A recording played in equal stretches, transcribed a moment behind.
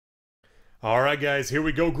All right, guys, here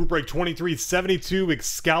we go. Group break 2372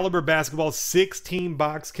 Excalibur basketball 16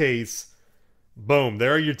 box case. Boom,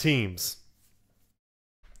 there are your teams.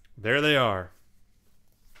 There they are.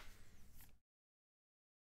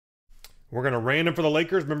 We're going to random for the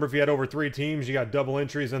Lakers. Remember, if you had over 3 teams, you got double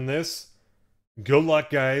entries in this. Good luck,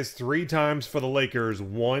 guys. 3 times for the Lakers.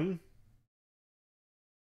 1,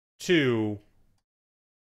 2,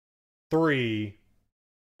 3.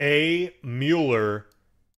 A. Mueller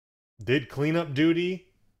did cleanup duty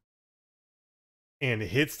and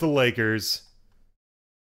hits the Lakers.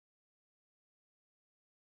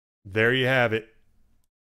 There you have it.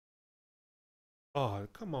 Oh,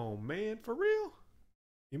 come on, man. For real?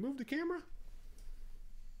 You moved the camera?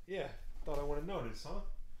 Yeah. Thought I would have noticed, huh?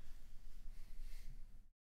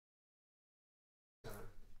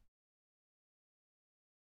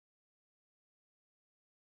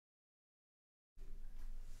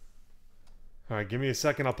 All right, give me a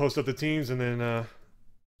second. I'll post up the teams, and then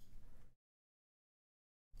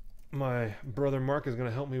my brother Mark is going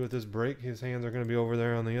to help me with this break. His hands are going to be over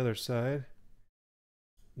there on the other side.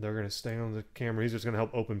 They're going to stay on the camera. He's just going to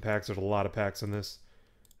help open packs. There's a lot of packs in this,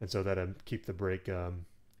 and so that'll keep the break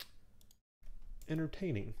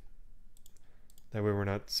entertaining. That way we're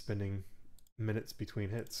not spending minutes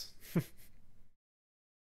between hits.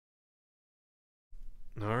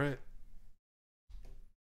 All right.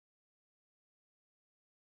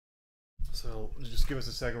 So just give us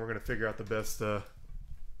a second. We're going to figure out the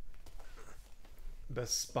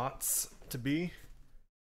best spots to be.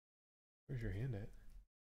 Where's your hand at?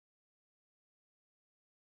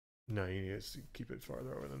 No, you need to keep it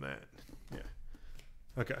farther over than that. Yeah.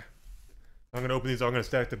 Okay. I'm going to open these. I'm going to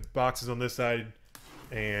stack the boxes on this side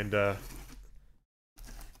and open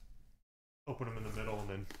them in the middle, and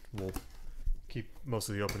then we'll keep most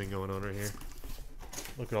of the opening going on right here.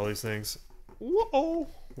 Look at all these things. Whoa!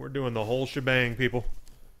 We're doing the whole shebang, people.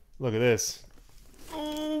 Look at this.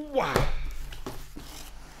 Oh, wow.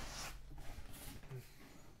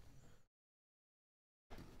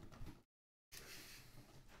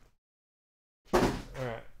 All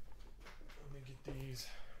right. Let me get these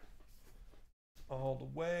all the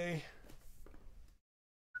way.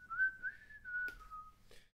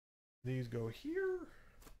 These go here.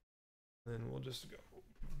 Then we'll just go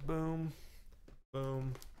boom,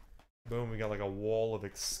 boom, boom. We got like a wall of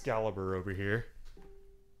Excalibur over here.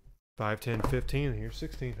 5, 10, 15, and here's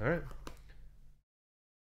 16. All right.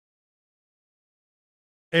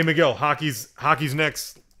 Hey, Miguel, hockey's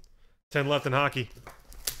next. 10 left in hockey.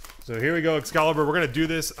 So here we go, Excalibur. We're gonna do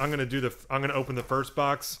this. I'm gonna open the first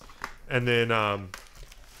box, and then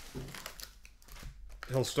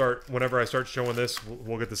he'll start whenever I start showing this.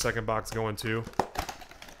 We'll get the second box going too.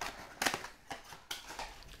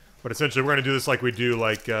 But essentially, we're gonna do this like we do,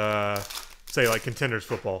 like say, like Contenders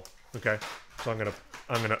football. Okay, so I'm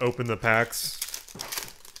gonna open the packs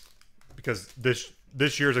because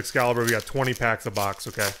this year's Excalibur, we got 20 packs a box.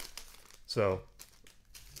 Okay, so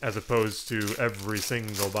as opposed to every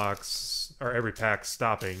single box or every pack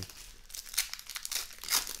stopping,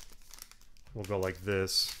 we'll go like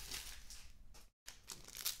this,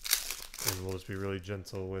 and we'll just be really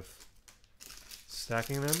gentle with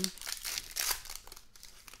stacking them.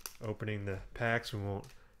 Opening the packs, we won't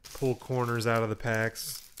pull corners out of the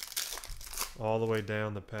packs. All the way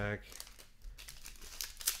down the pack.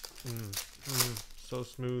 So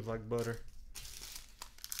smooth like butter.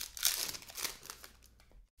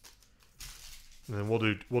 And then we'll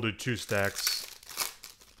do 2 stacks.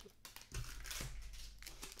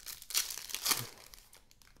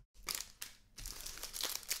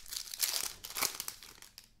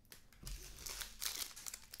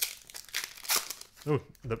 Oh,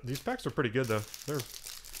 these packs are pretty good though. They're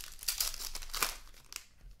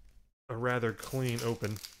a rather clean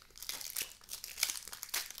open.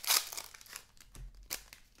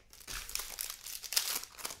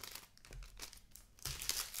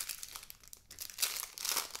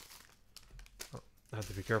 Oh, I have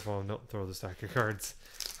to be careful and don't throw the stack of cards.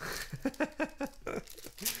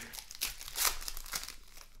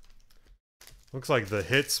 Looks like the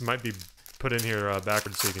hits might be put in here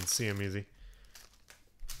backwards so you can see them easy.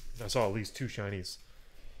 I saw at least 2 shinies.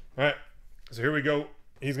 All right, so here we go.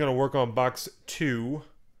 He's going to work on box 2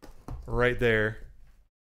 right there.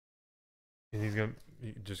 And he's going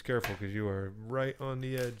to, just careful because you are right on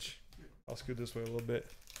the edge. I'll scoot this way a little bit.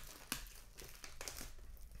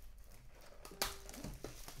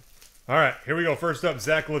 All right, here we go. First up,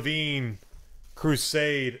 Zach LaVine,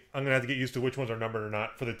 Crusade. I'm going to have to get used to which ones are numbered or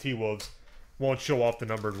not for the T-Wolves. Won't show off the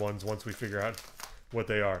numbered ones once we figure out what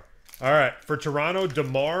they are. All right, for Toronto,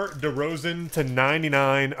 DeMar DeRozan to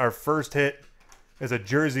 99. Our first hit is a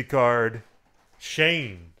jersey card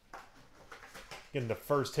Shane. Getting the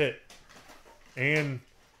first hit. And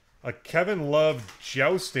a Kevin Love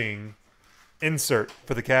jousting insert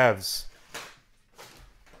for the Cavs.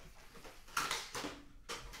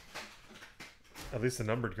 At least the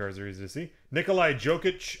numbered cards are easy to see. Nikolai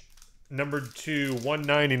Jokic, numbered to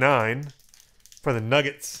 199 for the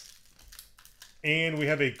Nuggets. And we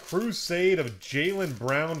have a Crusade of Jaylen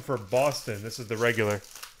Brown for Boston. This is the regular.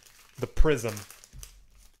 The Prism.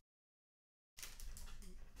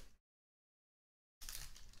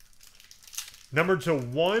 Numbered to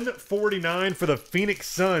 149 for the Phoenix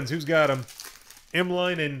Suns. Who's got them?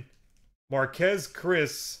 M-Line and Marquez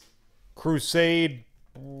Chris. Crusade.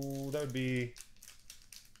 Ooh, that would be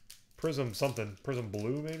Prism something. Prism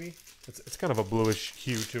blue, maybe? It's kind of a bluish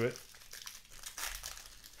hue to it.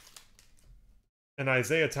 An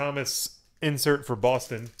Isaiah Thomas insert for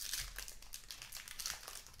Boston.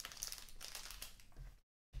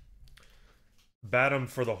 Batum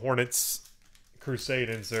for the Hornets. Crusade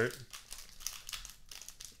insert.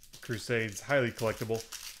 Crusade's highly collectible.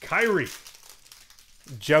 Kyrie.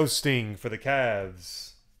 Jousting for the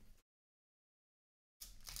Cavs.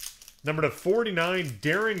 Number to 49,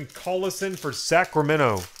 Darren Collison for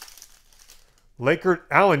Sacramento. Laker.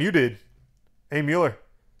 Alan, you did. Hey, Mueller.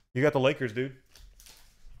 You got the Lakers, dude.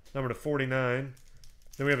 Number to 49.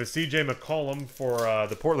 Then we have a CJ McCollum for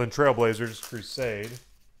the Portland Trailblazers. Crusade.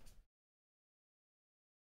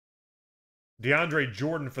 DeAndre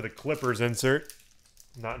Jordan for the Clippers insert.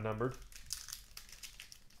 Not numbered.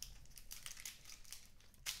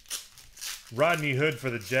 Rodney Hood for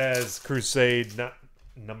the Jazz. Crusade. Not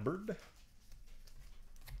numbered.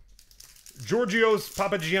 Georgios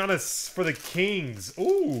Papagiannis for the Kings.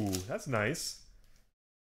 Ooh, that's nice.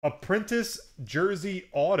 Apprentice Jersey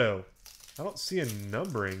Auto. I don't see a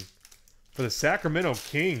numbering for the Sacramento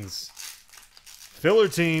Kings. Filler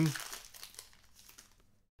team.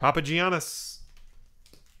 Papagiannis.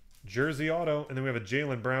 Jersey Auto. And then we have a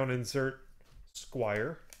Jaylen Brown insert.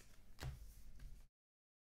 Squire.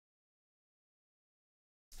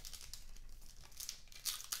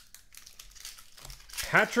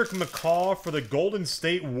 Patrick McCaw for the Golden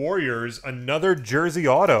State Warriors. Another Jersey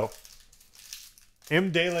Auto.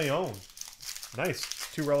 M. De Leon.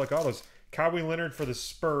 Nice. 2 relic autos. Kawhi Leonard for the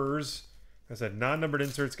Spurs. Like I said, non-numbered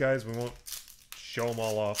inserts, guys. We won't show them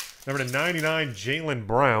all off. Number to 99, Jaylen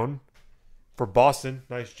Brown for Boston.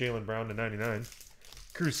 Nice Jaylen Brown to 99.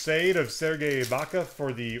 Crusade of Sergei Ibaka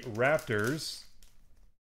for the Raptors.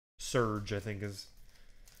 Surge, I think, is...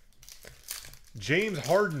 James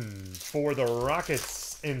Harden for the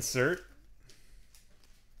Rockets insert.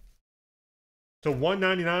 To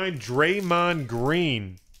 199, Draymond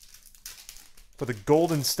Green for the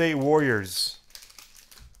Golden State Warriors.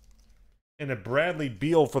 And a Bradley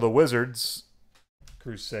Beal for the Wizards.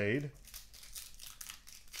 Crusade.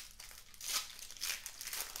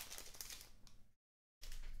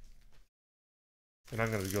 And I'm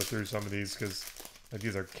going to go through some of these because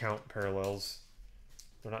these are count parallels.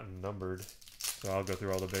 They're not numbered. So I'll go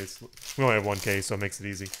through all the base. We only have one case, so it makes it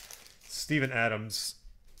easy. Steven Adams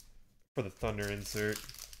for the Thunder insert.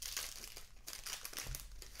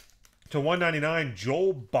 To 199,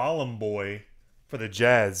 Joel Bolomboy for the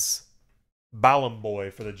Jazz.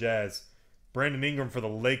 Bolomboy for the Jazz. Brandon Ingram for the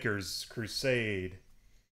Lakers. Crusade.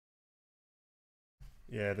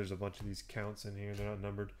 Yeah, there's a bunch of these counts in here. They're not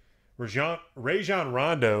numbered. Rajon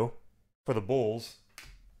Rondo for the Bulls.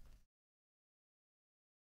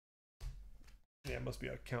 Yeah, it must be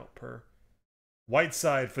a count per.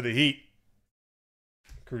 Whiteside for the Heat.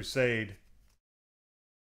 Crusade.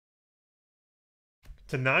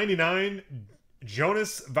 To 99,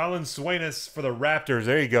 Jonas Valanciunas for the Raptors.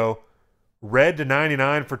 There you go. Red to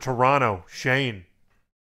 99 for Toronto. Shane.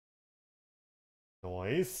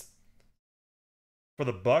 Nice. For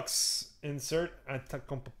the Bucks, insert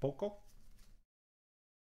Antetokounmpo.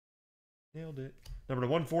 Nailed it. Number to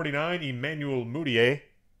 149, Emmanuel Mudiay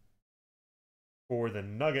for the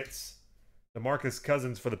Nuggets. DeMarcus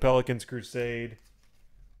Cousins for the Pelicans. Crusade.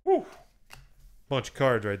 Woo! Bunch of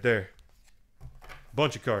cards right there.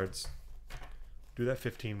 Bunch of cards. Do that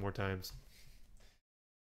 15 more times.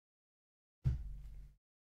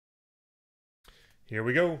 Here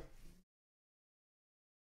we go.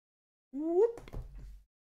 Whoop.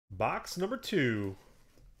 Box number 2.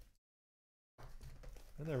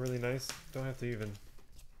 Isn't that really nice? Don't have to even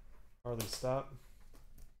hardly stop.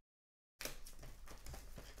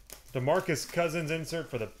 DeMarcus Cousins insert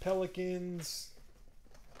for the Pelicans.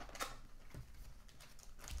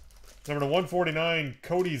 Number to 149,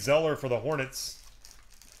 Cody Zeller for the Hornets.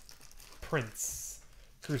 Prince.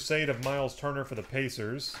 Crusade of Miles Turner for the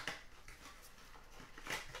Pacers.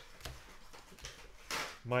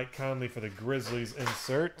 Mike Conley for the Grizzlies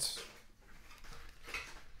insert.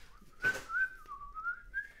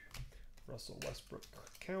 Russell Westbrook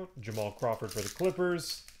count. Jamal Crawford for the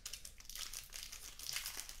Clippers.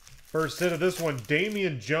 First hit of this one,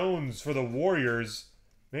 Damian Jones for the Warriors.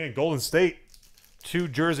 Man, Golden State. 2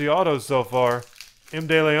 jersey autos so far. M.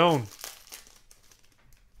 De Leon.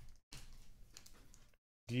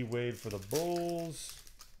 D. Wade for the Bulls.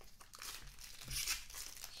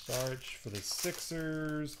 Sarge for the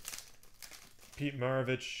Sixers. Pete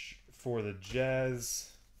Maravich for the Jazz.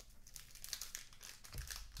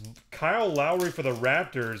 Kyle Lowry for the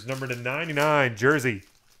Raptors, number to 99, jersey.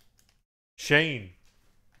 Shane.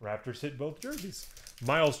 Raptors hit both jerseys.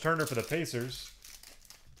 Miles Turner for the Pacers.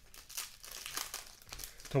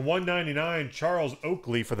 To 199, Charles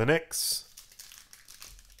Oakley for the Knicks.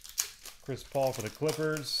 Chris Paul for the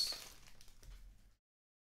Clippers.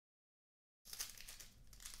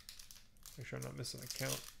 Make sure I'm not missing a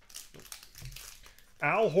count.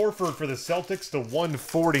 Al Horford for the Celtics to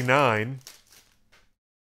 149.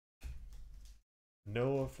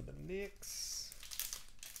 Noah for the Knicks.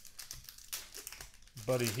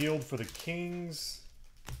 Buddy Hield for the Kings.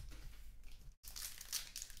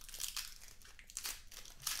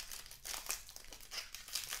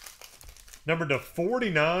 Number to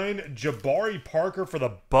 49, Jabari Parker for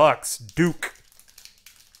the Bucks. Duke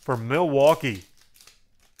for Milwaukee.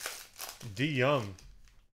 D. Young.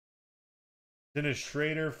 Dennis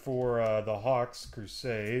Schrader for the Hawks.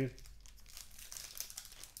 Crusade.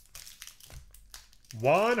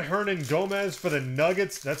 Juan Hernan Gomez for the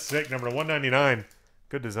Nuggets. That's sick. Number to 199.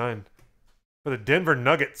 Good design. For the Denver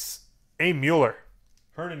Nuggets. A. Mueller.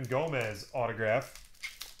 Hernan Gomez autograph.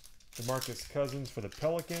 DeMarcus Cousins for the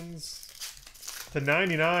Pelicans. To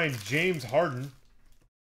 99, James Harden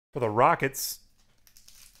for the Rockets.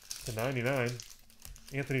 To 99.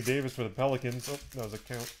 Anthony Davis for the Pelicans. Oh, that was a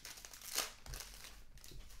count.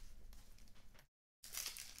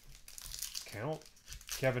 Count.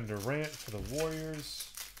 Kevin Durant for the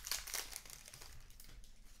Warriors.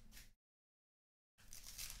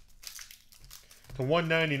 To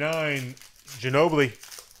 199, Ginobili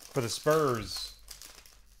for the Spurs.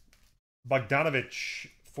 Bogdanovich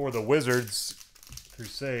for the Wizards.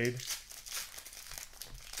 Crusade.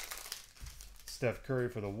 Steph Curry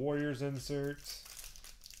for the Warriors insert.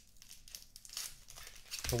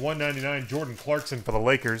 To 199, Jordan Clarkson for the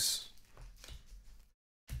Lakers.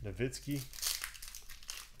 Nowitzki.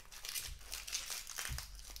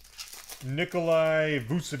 Nikolai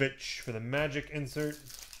Vucevic for the Magic insert.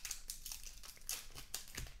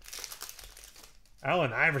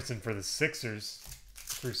 Allen Iverson for the Sixers.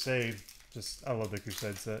 Crusade. I love the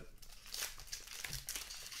Crusade set.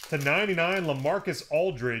 To 99, LaMarcus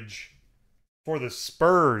Aldridge for the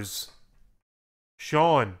Spurs.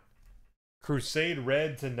 Sean. Crusade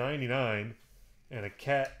red to 99. And a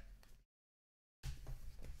cat.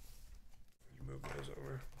 Move those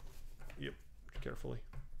over. Yep. Carefully.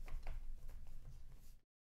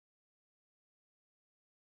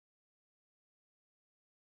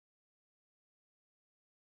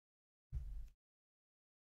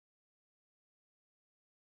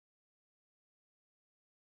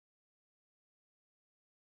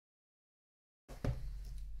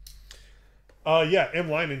 Yeah, M.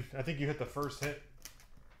 Lyman. I think you hit the first hit.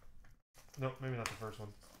 No, maybe not the first one.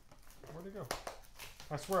 Where'd it go?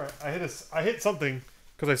 I swear I hit something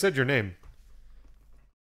because I said your name.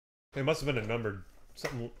 It must have been a numbered,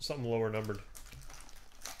 something lower numbered.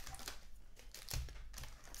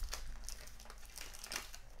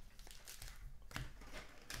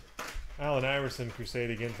 Allen Iverson, Crusade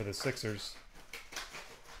again for the Sixers.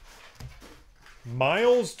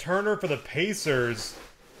 Miles Turner for the Pacers.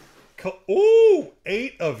 Ooh,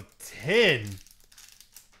 8 of 10.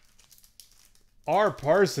 R.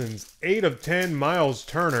 Parsons, 8 of 10. Miles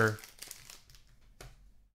Turner.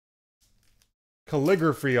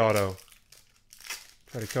 Calligraphy auto.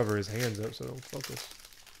 Try to cover his hands up so I don't focus.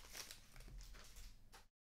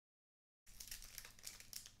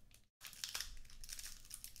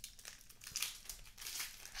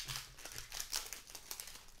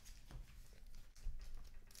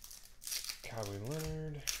 Kawhi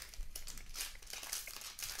Leonard.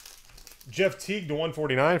 Jeff Teague to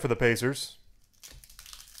 149 for the Pacers.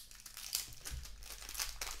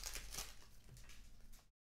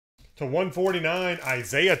 To 149,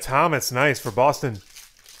 Isaiah Thomas. Nice for Boston.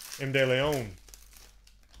 M. De Leon.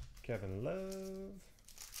 Kevin Love.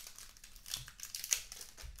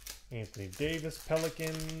 Anthony Davis,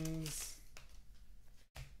 Pelicans.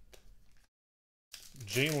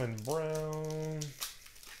 Jaylen Brown.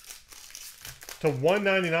 To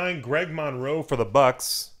 199, Greg Monroe for the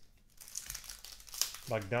Bucks.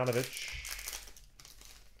 Bogdanovich.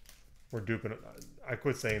 We're duping. I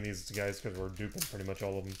quit saying these guys because we're duping pretty much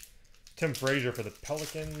all of them. Tim Frazier for the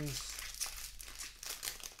Pelicans.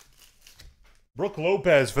 Brooke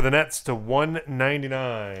Lopez for the Nets to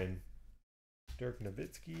 199. Dirk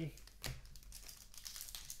Nowitzki.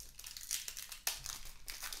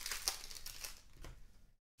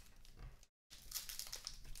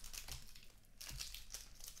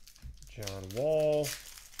 John Wall.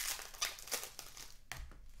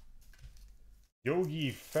 Yogi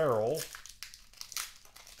Ferrell.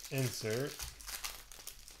 Insert.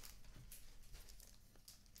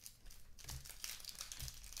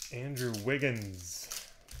 Andrew Wiggins.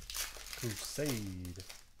 Crusade.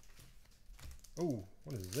 Oh,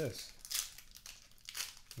 what is this?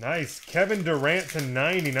 Nice. Kevin Durant to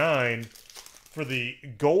 99 for the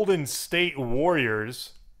Golden State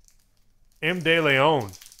Warriors. M. De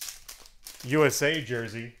Leon. USA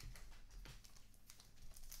jersey.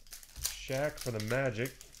 Shaq for the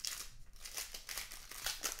Magic.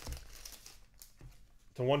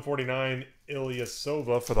 To 149,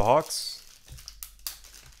 Ilyasova for the Hawks.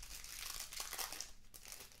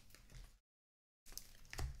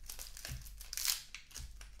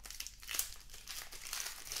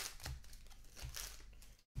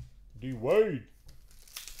 D. Wade.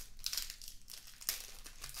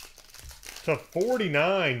 To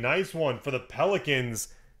 49, nice one for the Pelicans.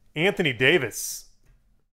 Anthony Davis.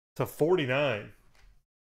 To 49.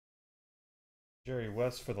 Jerry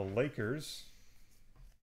West for the Lakers.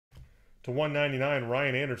 To 199,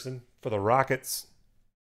 Ryan Anderson for the Rockets.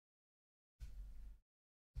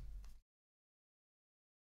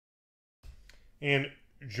 And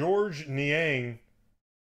George Niang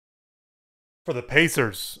for the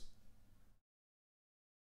Pacers.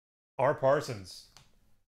 R. Parsons.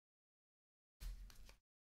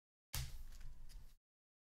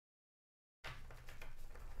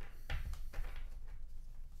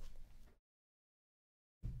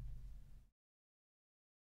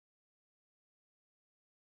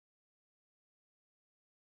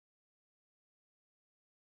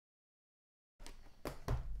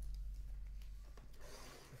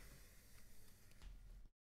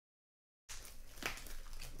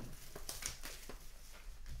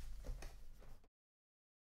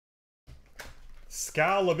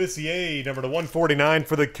 Skal Labissiere, number to 149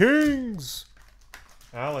 for the Kings.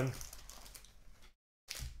 Allen.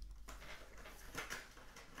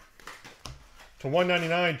 To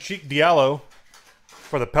 199, Cheek Diallo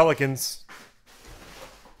for the Pelicans.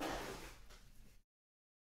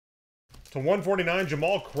 To 149,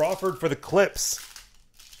 Jamal Crawford for the Clips.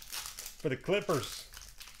 For the Clippers.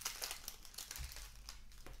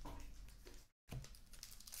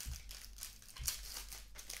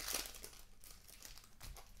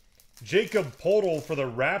 Jacob Poeltl for the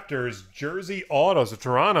Raptors. Jersey autos of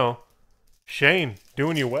Toronto. Shane,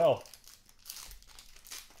 doing you well.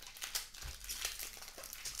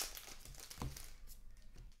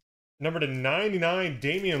 Number to 99,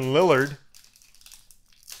 Damian Lillard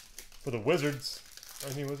for the Wizards.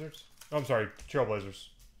 Aren't he Wizards? Oh, I'm sorry, Trailblazers.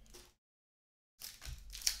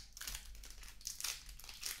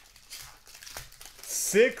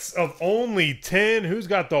 Six of only 10. Who's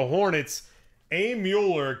got the Hornets? A.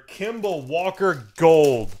 Mueller, Kemba Walker,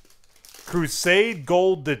 gold. Crusade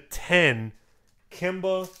gold to 10.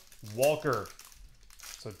 Kemba Walker.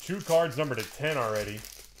 So 2 cards numbered to 10 already.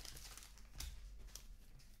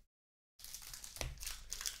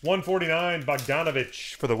 149,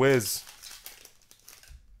 Bogdanovich for the Wiz.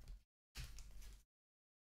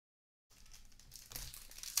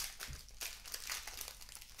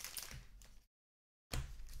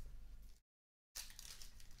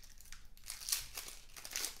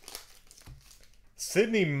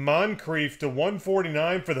 Sidney Moncrief to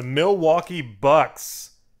 149 for the Milwaukee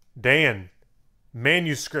Bucks. Dan,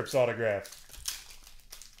 manuscripts autograph.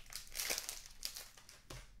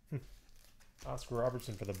 Oscar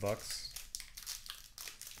Robertson for the Bucks.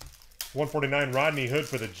 149, Rodney Hood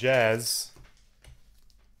for the Jazz.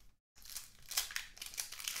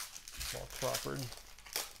 Paul Crawford.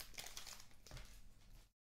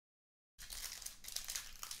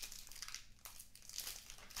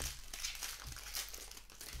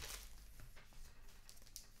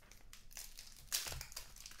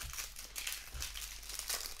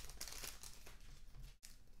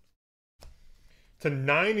 To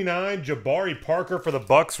 99, Jabari Parker for the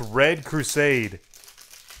Bucks, Red Crusade.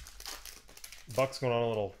 Bucks going on a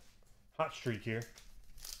little hot streak here.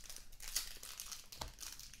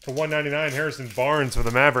 To 199, Harrison Barnes for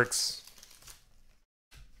the Mavericks.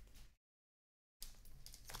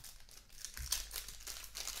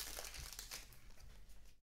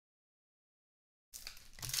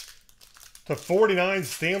 /49,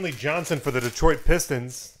 Stanley Johnson for the Detroit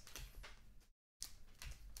Pistons.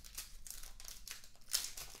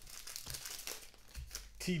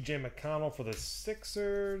 TJ McConnell for the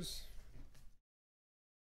Sixers.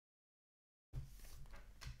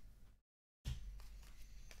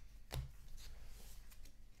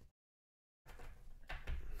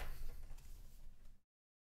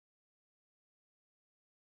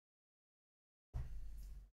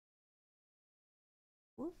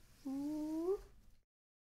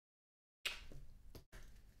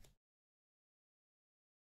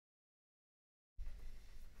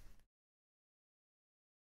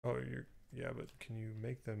 Oh, yeah, but can you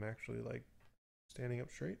make them actually like standing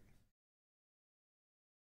up straight?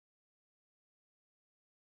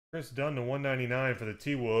 Chris Dunn to 199 for the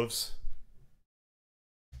T-Wolves.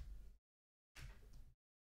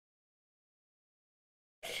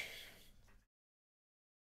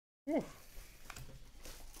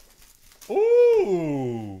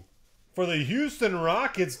 Ooh! For the Houston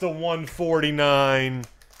Rockets to 149.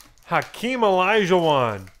 Hakeem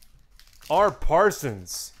Olajuwon. R.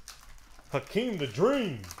 Parsons. Hakeem the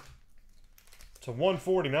Dream. To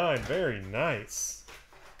 149. Very nice.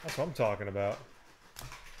 That's what I'm talking about.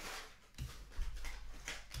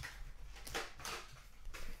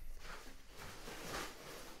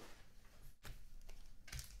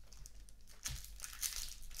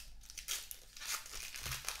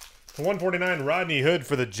 To 149, Rodney Hood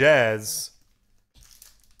for the Jazz.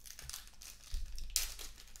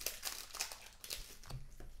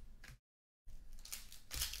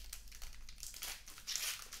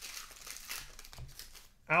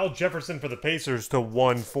 Al Jefferson for the Pacers to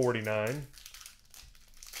 149.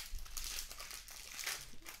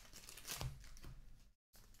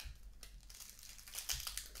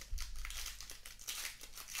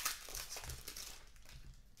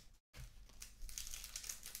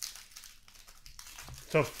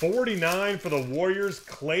 To 49 for the Warriors,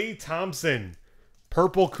 Klay Thompson.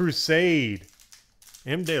 Purple Crusade.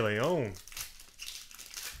 M. De Leon.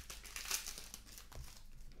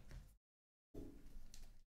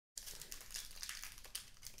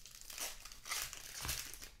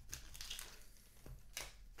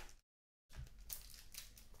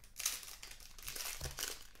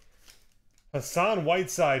 Hassan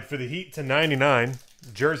Whiteside for the Heat to 99.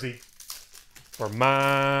 Jersey. For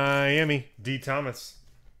Miami, D. Thomas.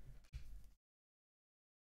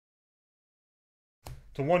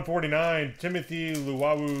 To 149, Timothy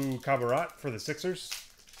Luwawu Cabaret for the Sixers.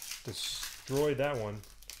 Destroyed that one.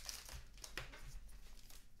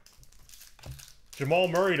 Jamal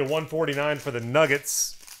Murray to 149 for the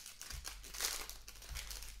Nuggets.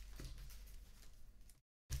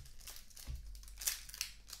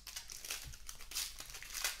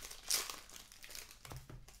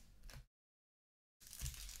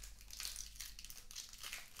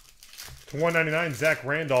 To 199, Zach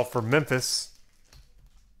Randolph for Memphis.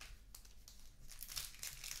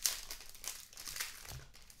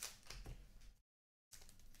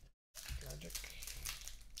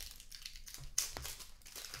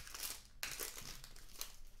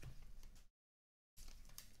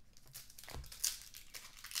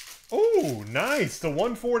 Oh, nice. The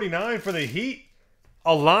 149 for the Heat.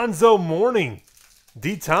 Alonzo Mourning.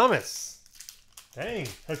 D. Thomas. Dang.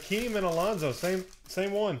 Hakeem and Alonzo. Same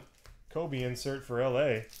one. Kobe insert for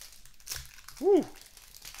LA. Woo.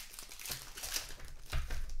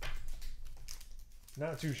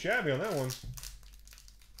 Not too shabby on that one.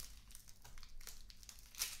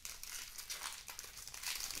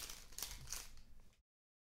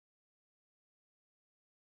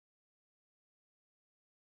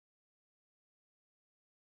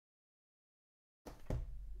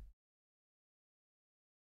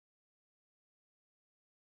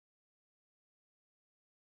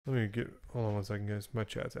 Let me get, hold on one second, guys. My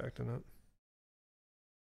chat's acting up.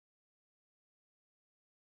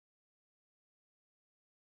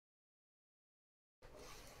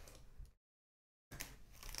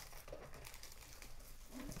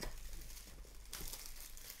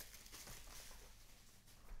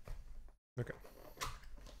 Okay.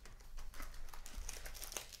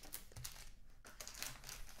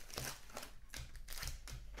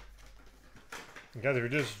 Guys, if you're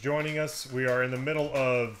just joining us, we are in the middle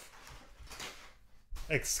of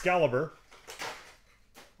Excalibur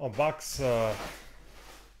on box, I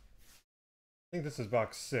think this is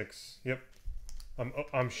box 6. Yep.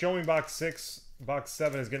 I'm showing box 6. Box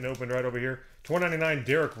 7 is getting opened right over here. $1.99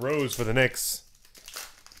 Derrick Rose for the Knicks.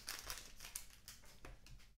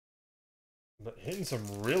 But hitting some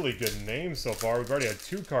really good names so far. We've already had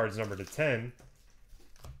 2 cards numbered to 10.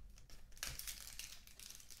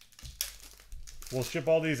 We'll ship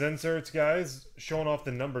all these inserts, guys, showing off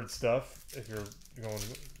the numbered stuff. If you're going,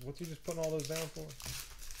 what's he just putting all those down for?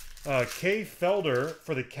 K. Felder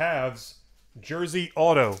for the Cavs. Jersey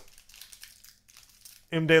auto.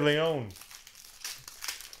 M. De Leon.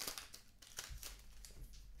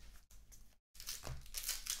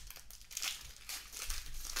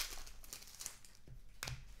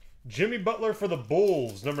 Jimmy Butler for the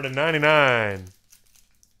Bulls, number /99.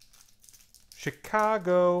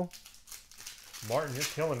 Chicago. Martin, you're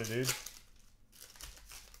killing it, dude.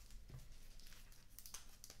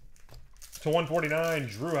 /149,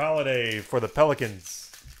 Drew Holiday for the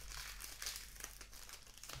Pelicans.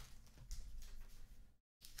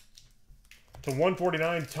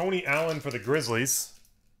 /149, Tony Allen for the Grizzlies.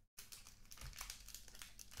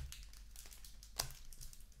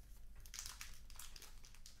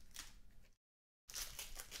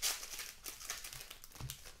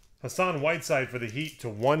 Hassan Whiteside for the Heat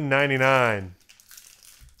 /199.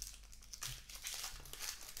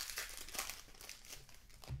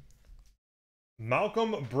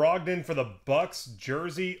 Malcolm Brogdon for the Bucks,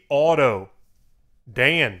 jersey auto.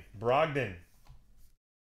 Dan Brogdon.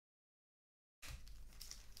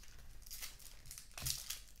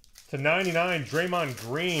 /99, Draymond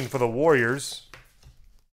Green for the Warriors.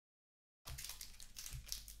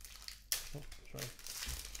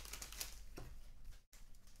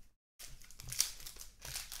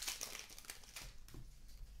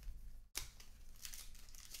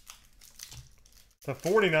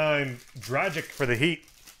 /49, Dragic for the Heat.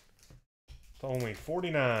 To only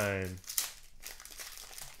 49.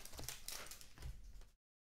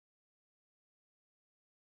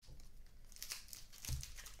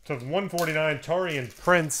 /149, Taurean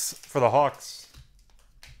Prince for the Hawks.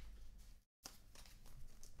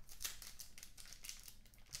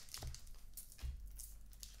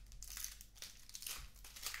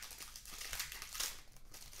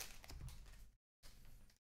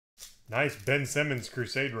 Nice Ben Simmons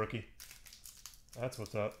Crusade rookie. That's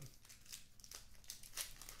what's up.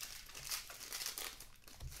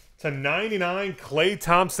 /99, Klay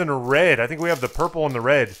Thompson red. I think we have the purple and the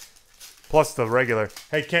red. Plus the regular.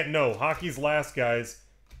 Hey, Kent, no. Hockey's last, guys.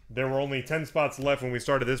 There were only 10 spots left when we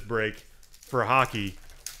started this break for hockey.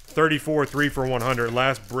 34, 3 for 100.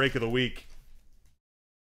 Last break of the week.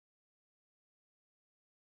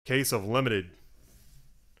 Case of limited.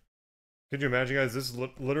 Could you imagine, guys? This is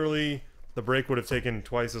literally, the break would have taken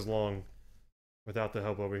twice as long without the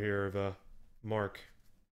help over here of Mark.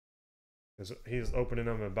 Because he's opening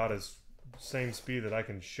them about his same speed that I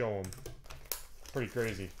can show him. Pretty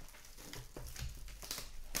crazy.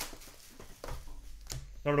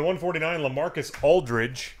 Number /149, LaMarcus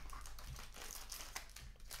Aldridge.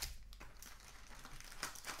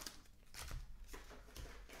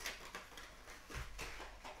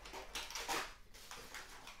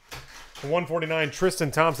 /149,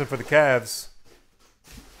 Tristan Thompson for the Cavs.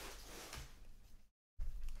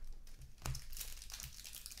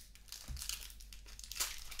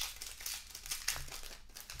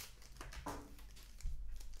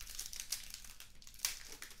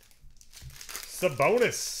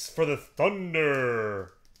 Sabonis for the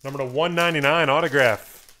Thunder. Number /199,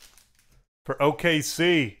 autograph for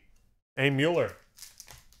OKC. A. Mueller.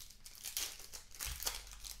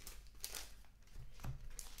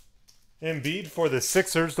 Embiid for the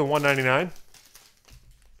Sixers /199.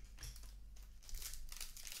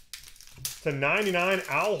 /99,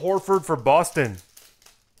 Al Horford for Boston.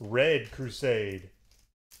 Red Crusade.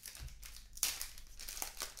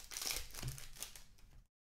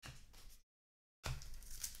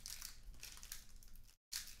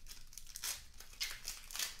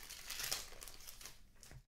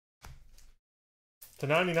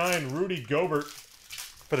 /99, Rudy Gobert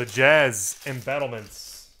for the Jazz. Embattlements.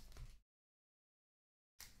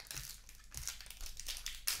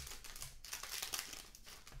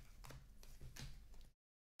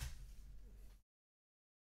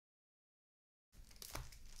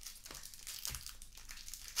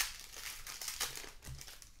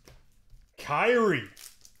 Kyrie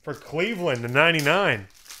for Cleveland /99.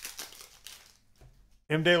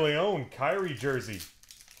 M. De Leon, Kyrie jersey.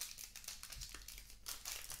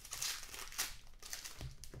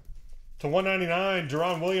 /199,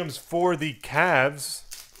 Deron Williams for the Cavs.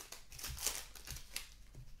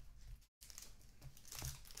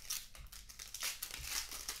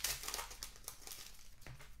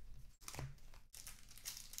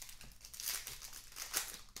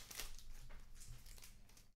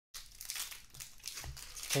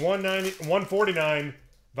 /149,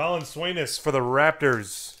 Valanciunas for the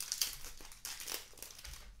Raptors.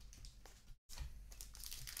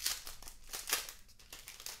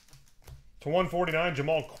 To 149,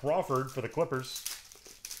 Jamal Crawford for the Clippers.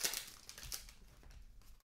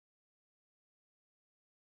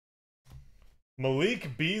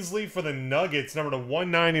 Malik Beasley for the Nuggets, number to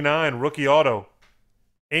 199, rookie auto.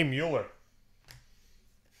 A. Mueller.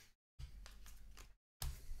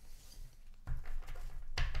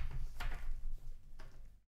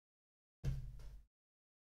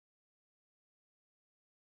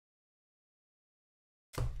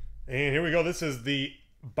 And here we go. This is the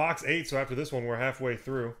box 8, so after this one, we're halfway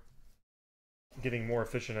through. Getting more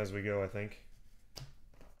efficient as we go, I think.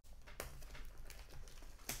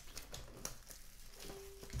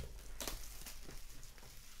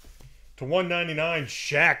 To 199,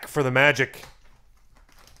 Shaq for the Magic.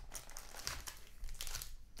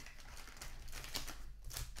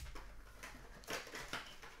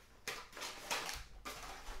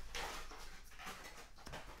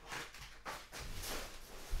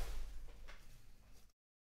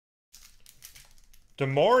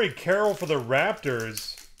 Damari Carroll for the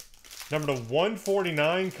Raptors. Number to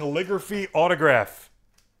 149, calligraphy autograph.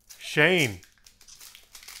 Shane.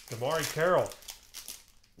 Damari Carroll.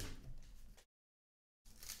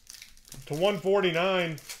 To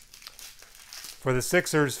 149 for the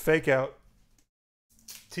Sixers, fake out.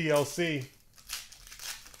 TLC.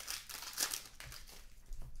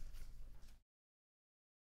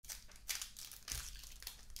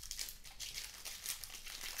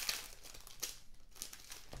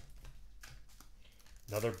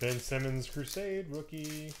 Another Ben Simmons Crusade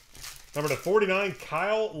rookie. Number to 49,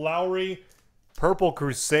 Kyle Lowry, Purple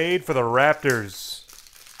Crusade for the Raptors.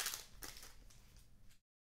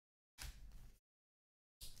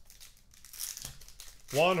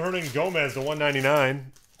 Juan Hernan Gomez to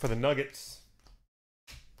 199 for the Nuggets.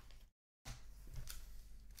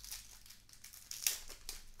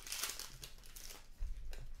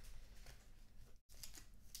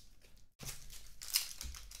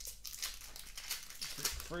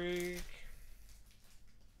 Freak.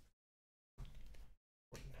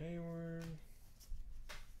 Hayward.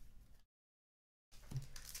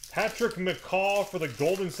 Patrick McCaw for the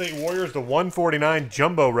Golden State Warriors, the 149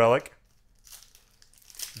 Jumbo Relic.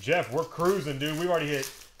 Jeff, we're cruising, dude. We've already hit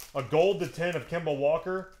a gold to 10 of Kemba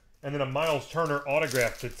Walker and then a Miles Turner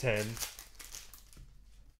autograph to 10.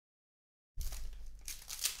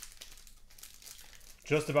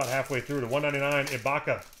 Just about halfway through to 199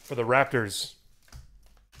 Ibaka for the Raptors.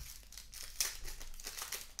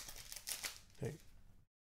 Hey.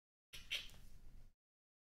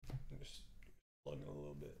 Just plugging a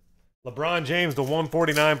little bit. LeBron James, the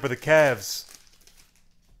 149 for the Cavs.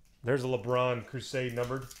 There's a LeBron Crusade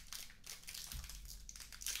numbered.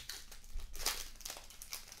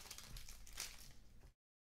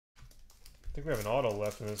 I think we have an auto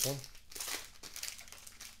left in this one.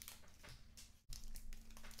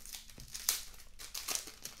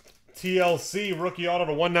 TLC rookie auto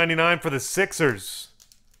to 199 for the Sixers.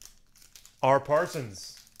 R.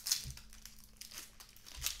 Parsons.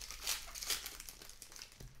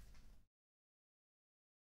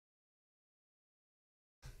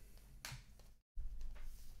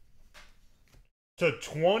 To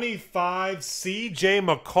 25, CJ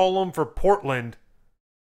McCollum for Portland.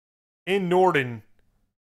 In Norton.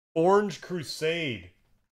 Orange Crusade.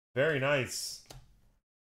 Very nice.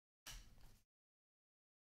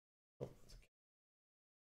 To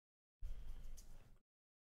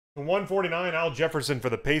 149, Al Jefferson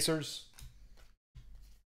for the Pacers.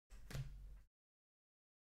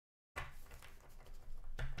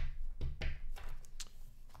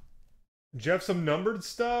 Jeff, some numbered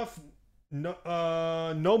stuff.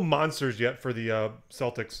 No, no monsters yet for the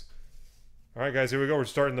Celtics. All right, guys, here we go. We're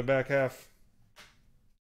starting the back half.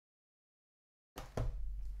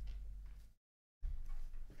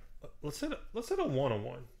 Let's hit a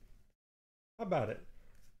one-on-one. How about it?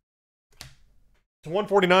 To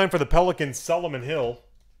 149 for the Pelicans, Solomon Hill.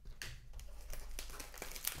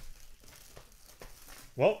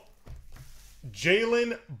 Well,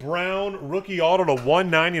 Jaylen Brown rookie auto to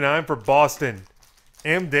 199 for Boston.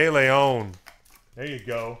 M. De Leon. There you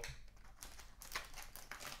go.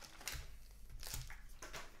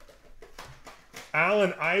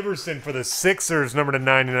 Allen Iverson for the Sixers, number to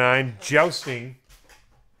 99. Jousting.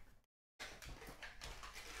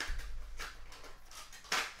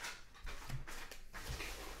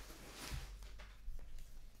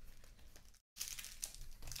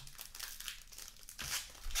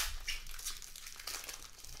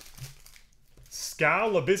 Skal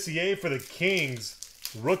Labissiere for the Kings.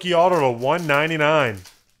 Rookie auto to 199.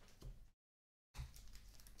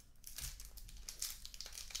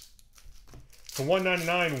 To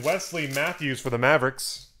 199, Wesley Matthews for the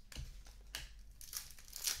Mavericks.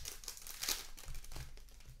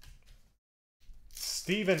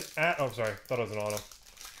 Steven at... Oh, sorry. Thought it was an auto.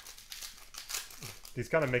 These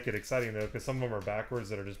kind of make it exciting, though, because some of them are backwards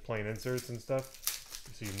that are just plain inserts and stuff.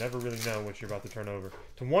 So you never really know what you're about to turn over.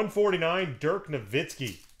 To 149, Dirk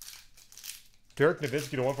Nowitzki. Dirk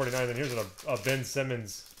Nowitzki to 149. Then here's a Ben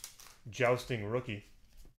Simmons jousting rookie.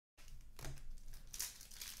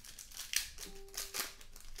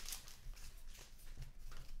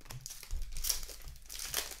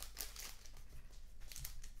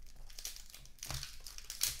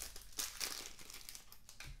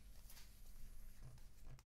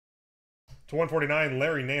 To 149,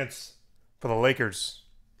 Larry Nance for the Lakers.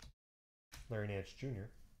 Larry Nance Jr.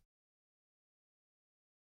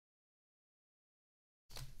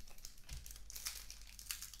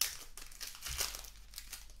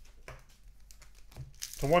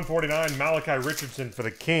 To 149, Malachi Richardson for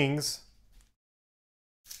the Kings.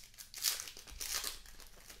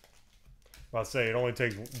 I'll say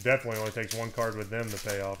it definitely only takes one card with them to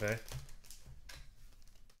pay off, eh?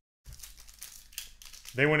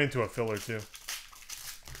 They went into a filler too.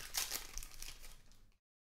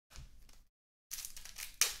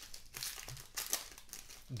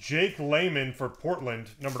 Jake Layman for Portland,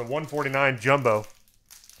 number to 149 jumbo.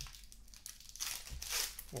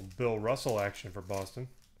 Little Bill Russell action for Boston.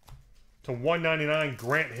 To 199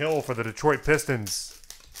 Grant Hill for the Detroit Pistons.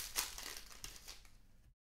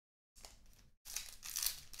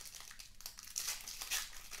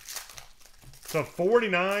 To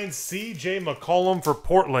 49 CJ McCollum for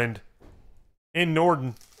Portland in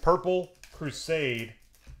Norton. Purple Crusade.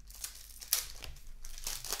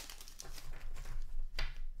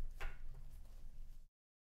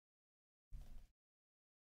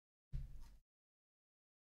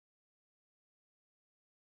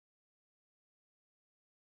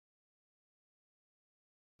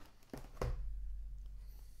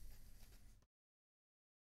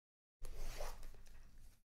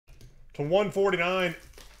 To 149,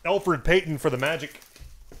 Elfrid Payton for the Magic.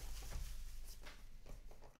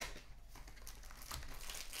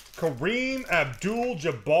 Kareem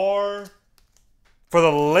Abdul-Jabbar for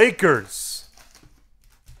the Lakers.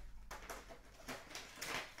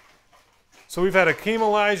 So we've had Akeem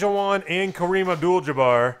Olajuwon and Kareem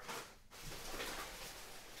Abdul-Jabbar.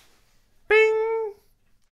 Bing!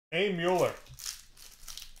 A. Mueller.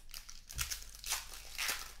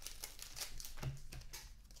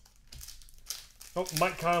 Oh,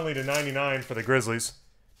 Mike Conley to 99 for the Grizzlies.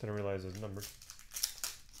 Didn't realize his number.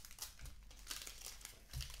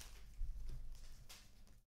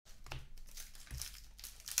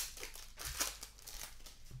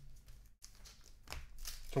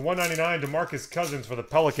 To 199, DeMarcus Cousins for the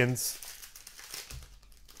Pelicans.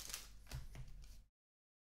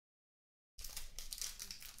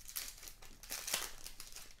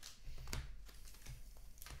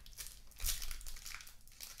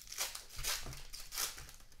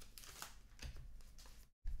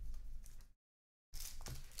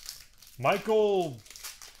 Michael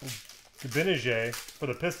Gbinije for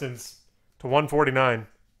the Pistons to 149.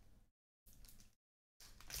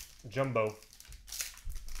 Jumbo.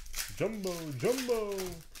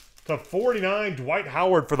 To 49, Dwight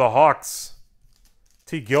Howard for the Hawks.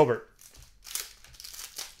 T. Gilbert.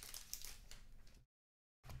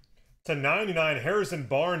 To 99, Harrison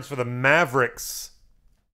Barnes for the Mavericks.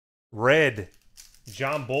 Red.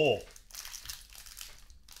 John Bull.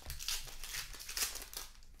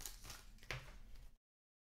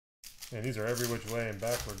 Man, these are every which way and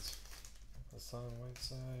backwards. Hassan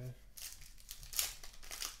Whiteside.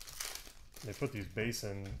 They put these base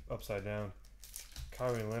in upside down.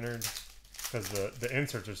 Kawhi Leonard, because the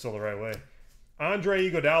inserts are still the right way. Andre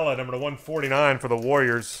Iguodala, number to 149 for the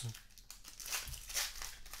Warriors.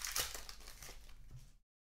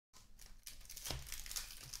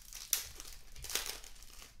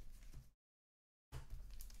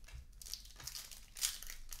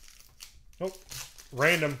 Nope.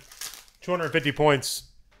 Random. 250 points.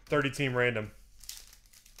 30-team random.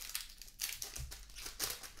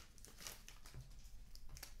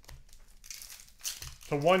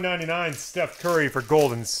 To 199, Steph Curry for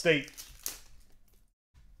Golden State.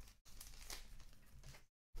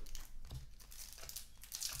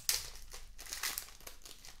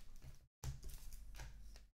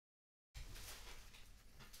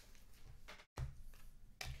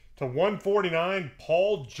 To 149,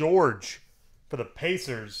 Paul George for the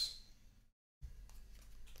Pacers.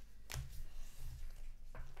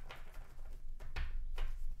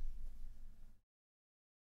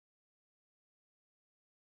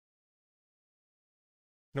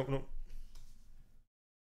 Nope.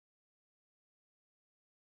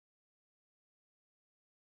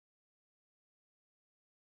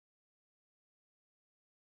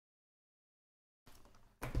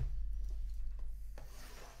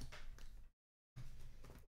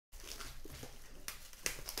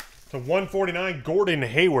 To 149, Gordon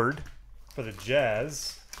Hayward for the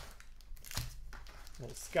Jazz.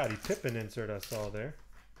 Little Scottie Pippen insert I saw there.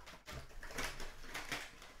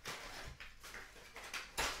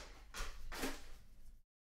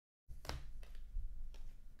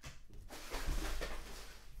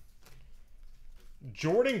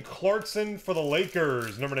 Jordan Clarkson for the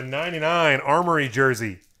Lakers, number to 99, Armory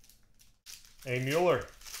jersey. A. Mueller.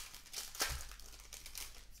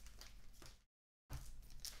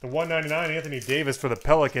 The 199, Anthony Davis for the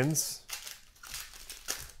Pelicans.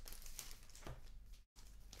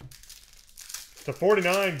 The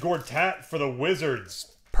 49, Gortat for the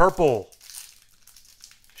Wizards. Purple.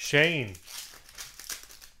 Shane.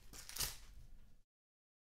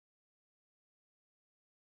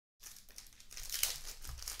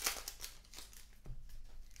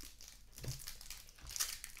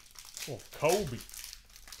 Oh, Kobe.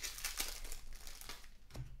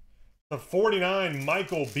 The 49,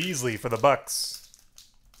 Michael Beasley for the Bucks.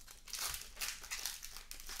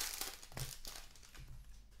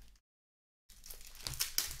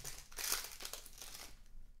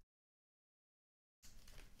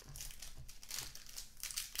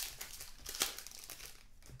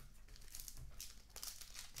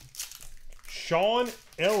 Sean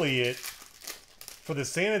Elliott for the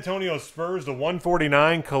San Antonio Spurs, the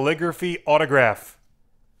 149 calligraphy autograph.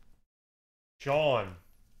 Sean.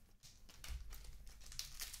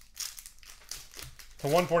 To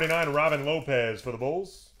 149, Robin Lopez for the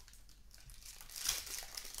Bulls.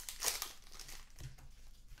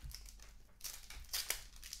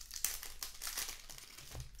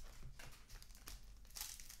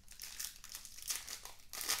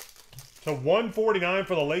 To 149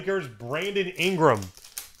 for the Lakers, Brandon Ingram.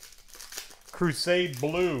 Crusade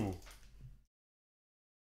Blue.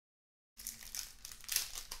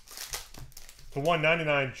 To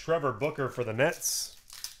 199, Trevor Booker for the Nets.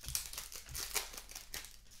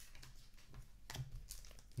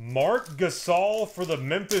 Mark Gasol for the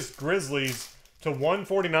Memphis Grizzlies to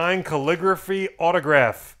 149 calligraphy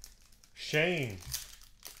autograph. Shane.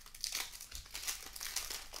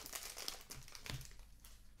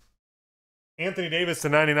 Anthony Davis to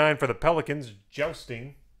 99 for the Pelicans.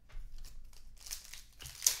 Jousting.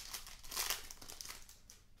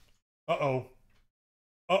 Uh-oh.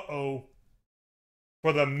 Uh-oh.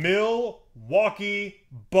 For the Milwaukee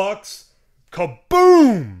Bucks.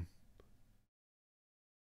 Kaboom!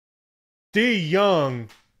 D. Young.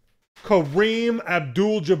 Kareem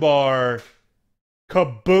Abdul-Jabbar.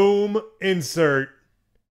 Kaboom insert.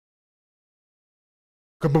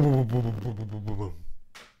 Kaboom. Boom.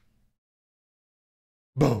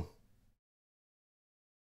 Boom.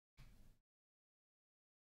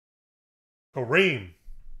 Kareem.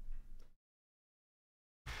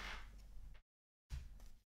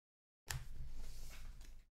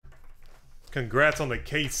 Congrats on the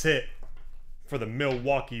case hit for the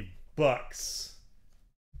Milwaukee Bucks.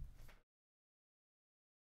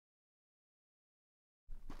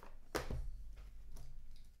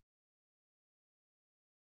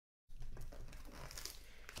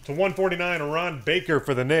 To 149, Ron Baker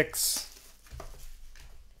for the Knicks.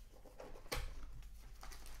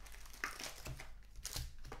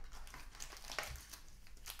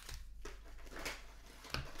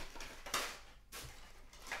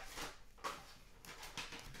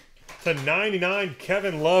 To 99,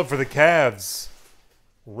 Kevin Love for the Cavs.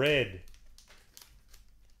 Red.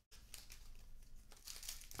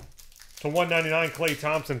 To 199, Klay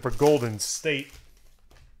Thompson for Golden State.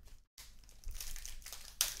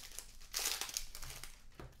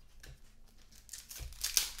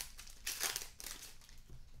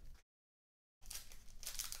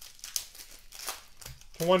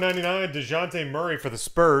 To 199, DeJounte Murray for the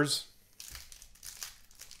Spurs.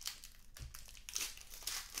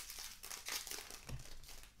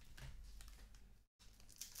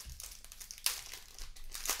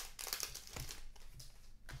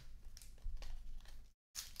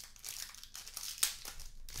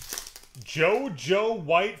 Joe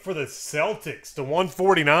White for the Celtics to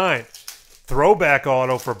 149. Throwback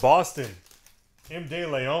auto for Boston. M. De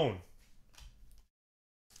Leon.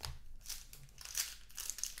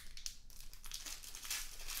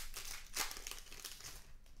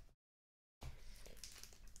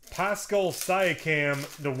 Pascal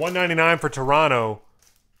Siakam to 199 for Toronto.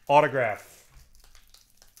 Autograph.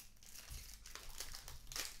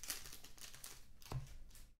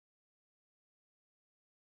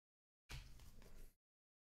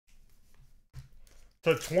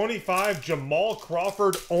 To 25, Jamal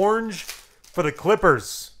Crawford, orange for the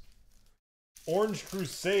Clippers. Orange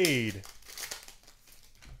Crusade.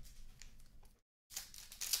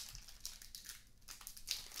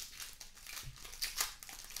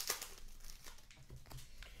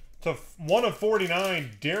 To 1 of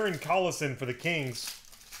 49, Darren Collison for the Kings.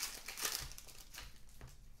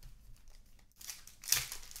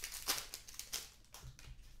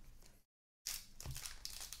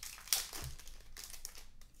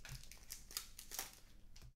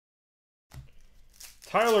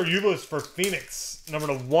 Tyler Ulis for Phoenix, number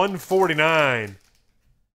to 149.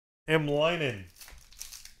 M. Linen.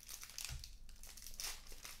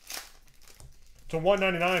 To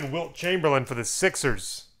 199, Wilt Chamberlain for the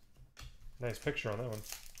Sixers. Nice picture on that one.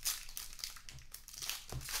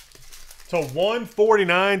 To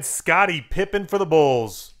 149, Scottie Pippen for the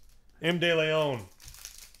Bulls. M. De Leon.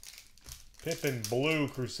 Pippen Blue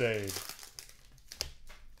Crusade.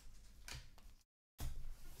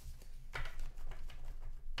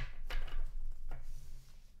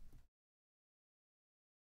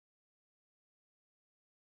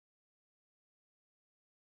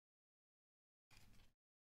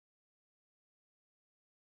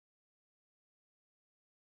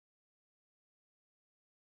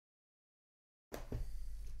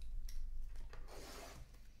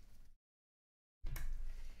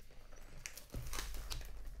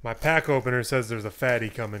 My pack opener says there's a fatty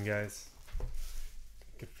coming, guys. You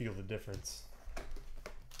can feel the difference.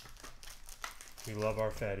 We love our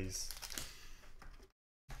fatties.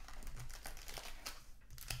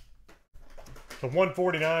 To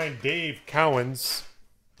 149, Dave Cowens.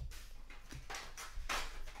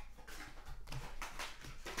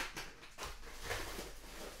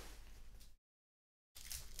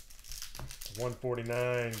 To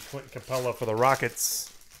 149, Clint Capella for the Rockets.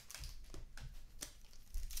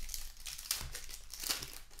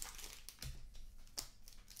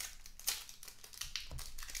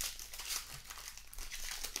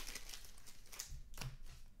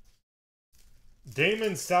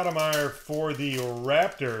 Damon Stoudemire for the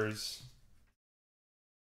Raptors.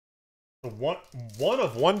 One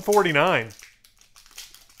of 149.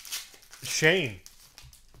 Shane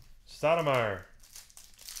Stoudemire.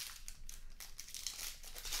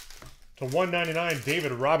 To 199,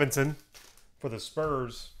 David Robinson for the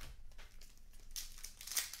Spurs.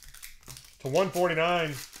 To 149,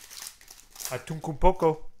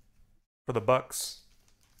 Atunkupoko for the Bucks.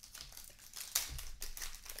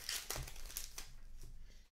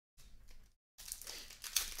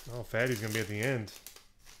 Oh, Fatty's going to be at the end.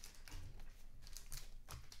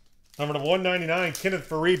 Number to 199, Kenneth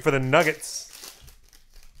Faried for the Nuggets.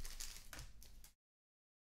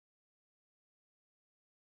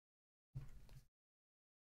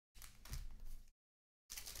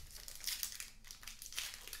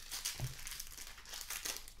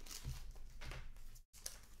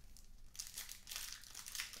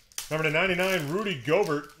 Number to 99, Rudy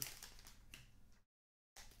Gobert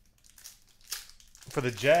for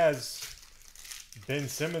the Jazz. Ben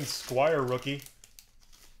Simmons, Squire rookie.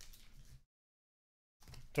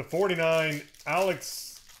 To 49,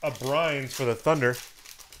 Alex O'Brien for the Thunder.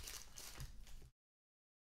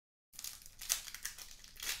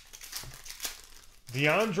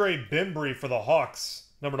 DeAndre Bembry for the Hawks,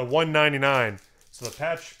 number to 199. So the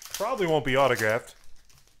patch probably won't be autographed.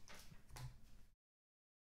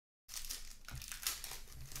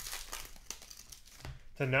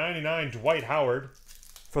 To 99, Dwight Howard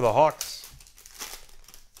for the Hawks.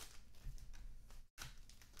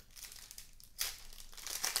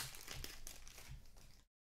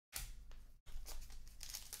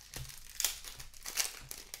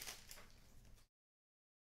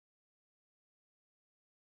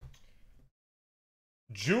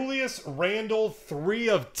 Julius Randle, 3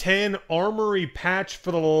 of 10 Armory patch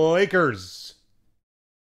for the Lakers.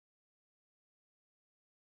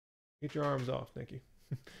 Get your arms off, thank you.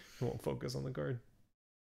 It won't focus on the card.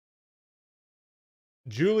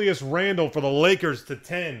 Julius Randle for the Lakers to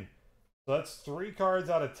 10. So that's 3 cards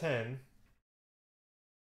out of 10.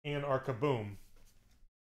 And our Kaboom.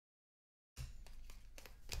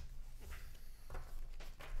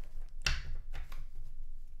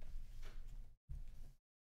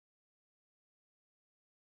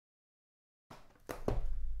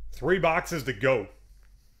 Three boxes to go.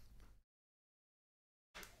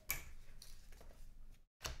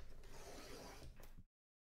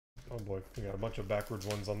 Oh boy, we got a bunch of backwards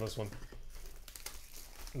ones on this one.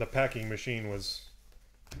 The packing machine was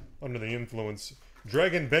under the influence.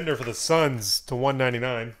 Dragon Bender for the Suns to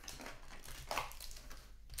 199.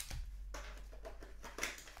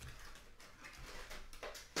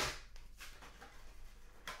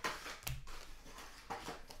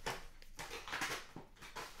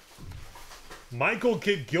 Michael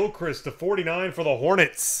Kidd-Gilchrist to 49 for the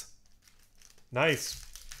Hornets. Nice.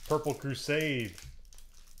 Purple Crusade.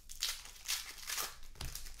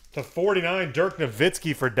 To 49, Dirk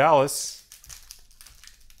Nowitzki for Dallas.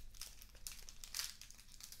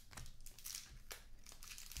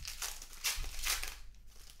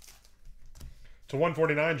 To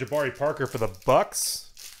 149, Jabari Parker for the Bucks.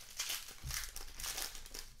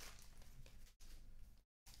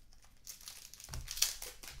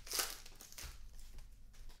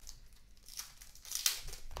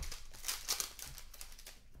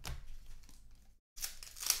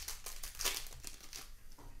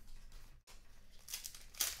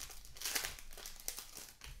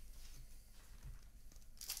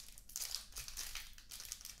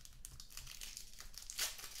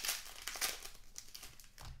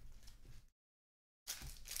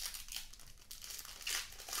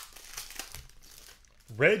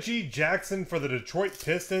 Reggie Jackson for the Detroit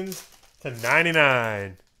Pistons to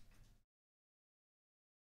 99.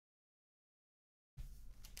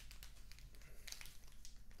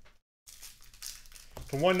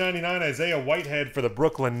 To 199, Isaiah Whitehead for the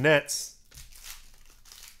Brooklyn Nets.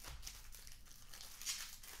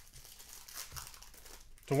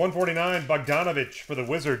 To 149, Bogdanovich for the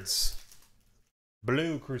Wizards.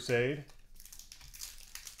 Blue Crusade.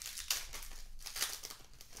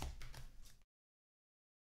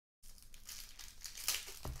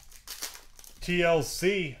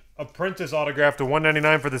 TLC, Apprentice autograph to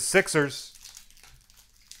 199 for the Sixers.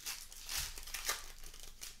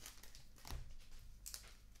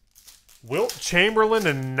 Wilt Chamberlain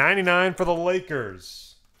to 99 for the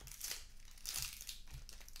Lakers.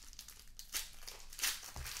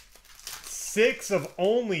 Six of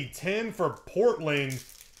only 10 for Portland.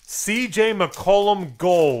 CJ McCollum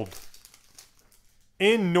Gold.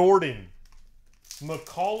 In Norton.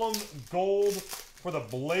 McCollum Gold for the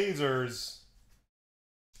Blazers.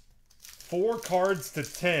 4 cards to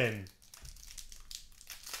 10.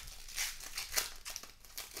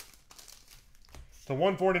 To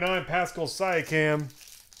 149, Pascal Siakam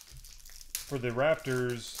for the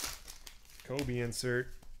Raptors. Kobe insert.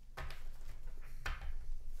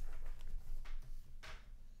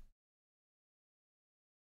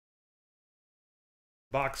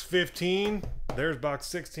 Box 15. There's box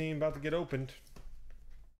 16 about to get opened.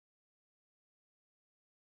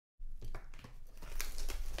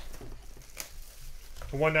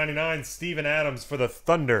 To 199, Steven Adams for the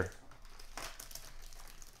Thunder.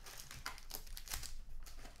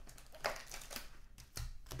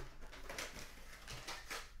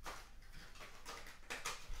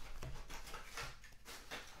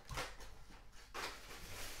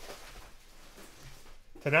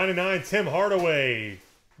 To 99, Tim Hardaway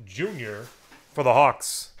Jr. for the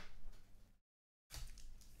Hawks.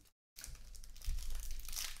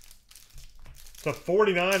 To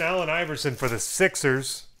 49, Allen Iverson for the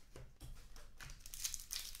Sixers.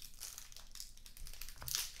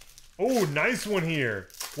 Oh, nice one here.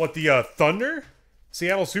 What, the Thunder?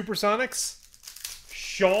 Seattle Supersonics?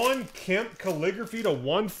 Sean Kemp calligraphy to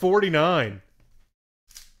 149.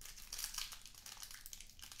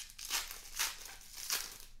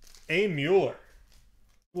 A. Mueller.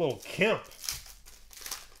 Little Kemp.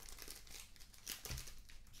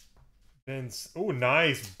 Oh,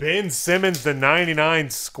 nice. Ben Simmons, the 99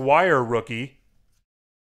 Squire rookie.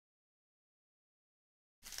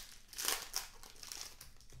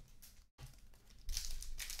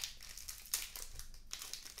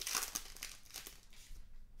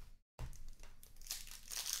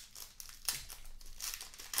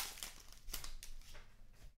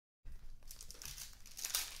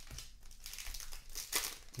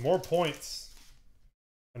 More points.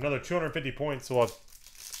 Another 250 points, so we'll have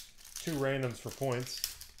 2 randoms for points.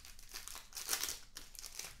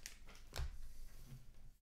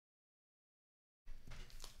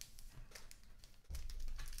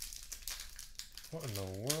 What in the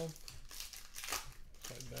world?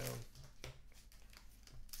 Upside down.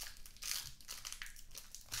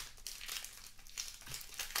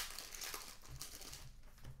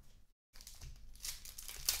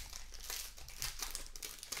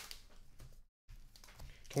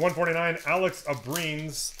 To 149, Alex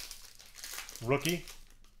Abrines, rookie.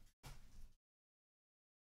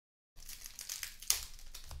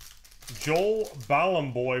 Joel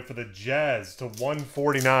Ballamboy for the Jazz to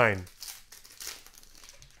 149.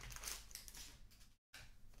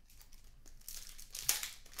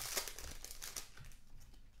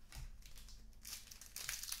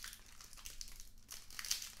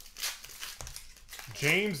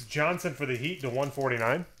 James Johnson for the Heat to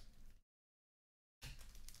 149.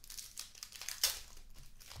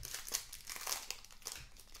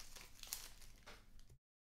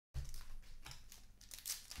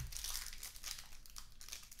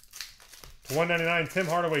 To 199, Tim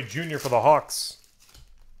Hardaway Jr. for the Hawks.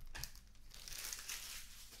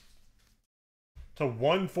 To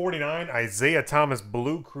 149, Isaiah Thomas,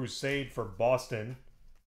 Blue Crusade for Boston.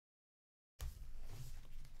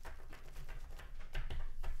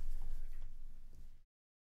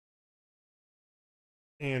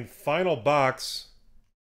 And final box.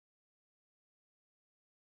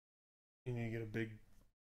 You need to get a big...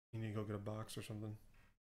 You need to go get a box or something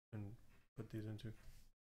and put these into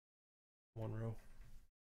one row.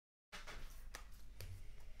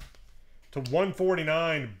 To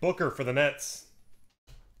 149, Booker for the Nets.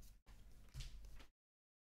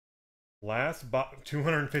 Last box,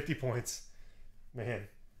 250 points. Man.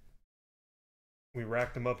 We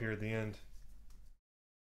racked them up here at the end.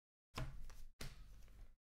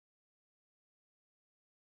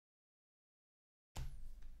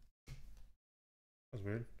 That's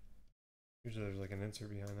weird. Usually there's like an insert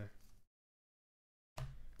behind there.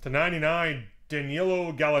 To 99,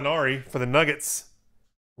 Danilo Gallinari for the Nuggets.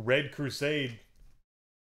 Red Crusade.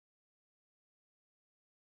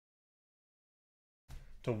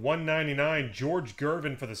 To 199, George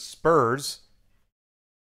Gervin for the Spurs.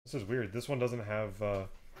 This is weird. This one doesn't have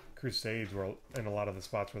Crusades where, in a lot of the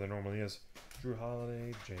spots where there normally is. Drew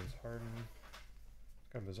Holiday, James Harden.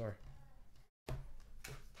 Kind of bizarre.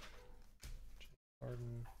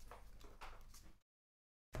 Harden.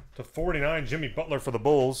 To 49, Jimmy Butler for the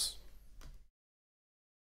Bulls.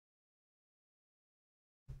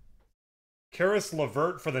 Karis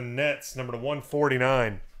LeVert for the Nets, number to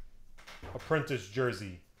 149. Apprentice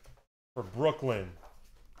jersey for Brooklyn.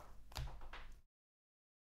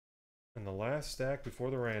 And the last stack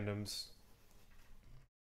before the randoms.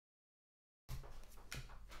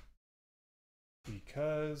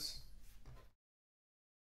 Because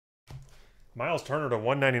Miles Turner to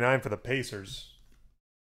 199 for the Pacers.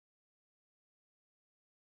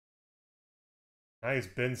 Nice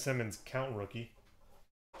Ben Simmons count rookie.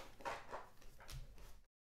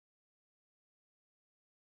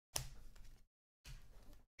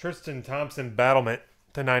 Tristan Thompson battlement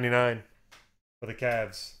to 99 for the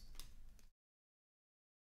Cavs.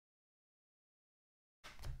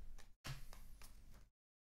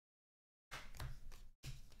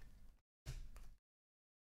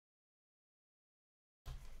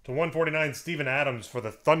 To 149, Steven Adams for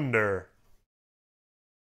the Thunder.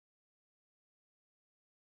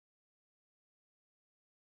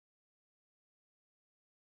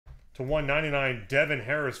 To 199, Devin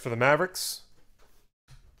Harris for the Mavericks.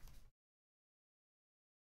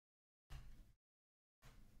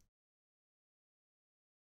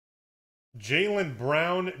 Jaylen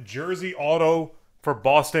Brown, jersey auto for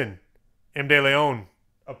Boston. M. De Leon,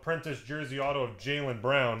 apprentice jersey auto of Jaylen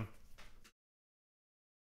Brown.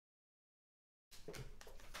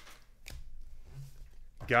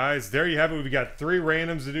 Guys, there you have it. We got 3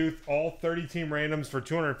 randoms to do. All 30-team randoms for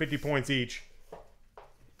 250 points each.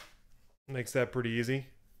 Makes that pretty easy.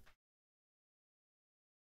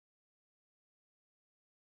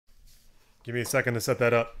 Give me a second to set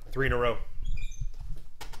that up. 3 in a row.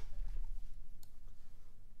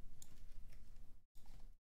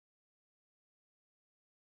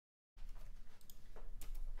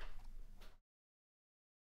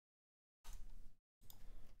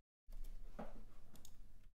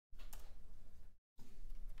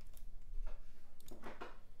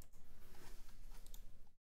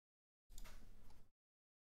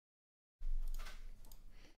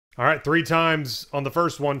 All right, 3 times on the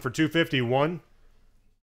first one for 250. 1,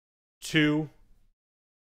 2,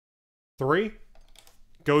 3.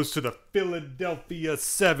 Goes to the Philadelphia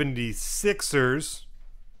 76ers.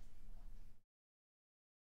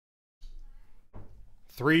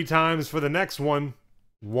 3 times for the next one.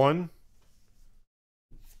 1,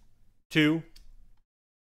 2,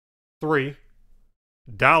 3.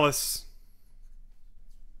 Dallas.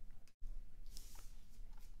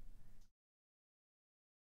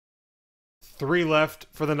 3 left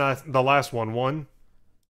for the last one. 1,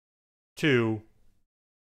 2,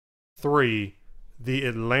 3. The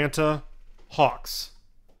Atlanta Hawks.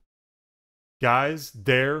 Guys,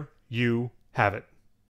 there you have it.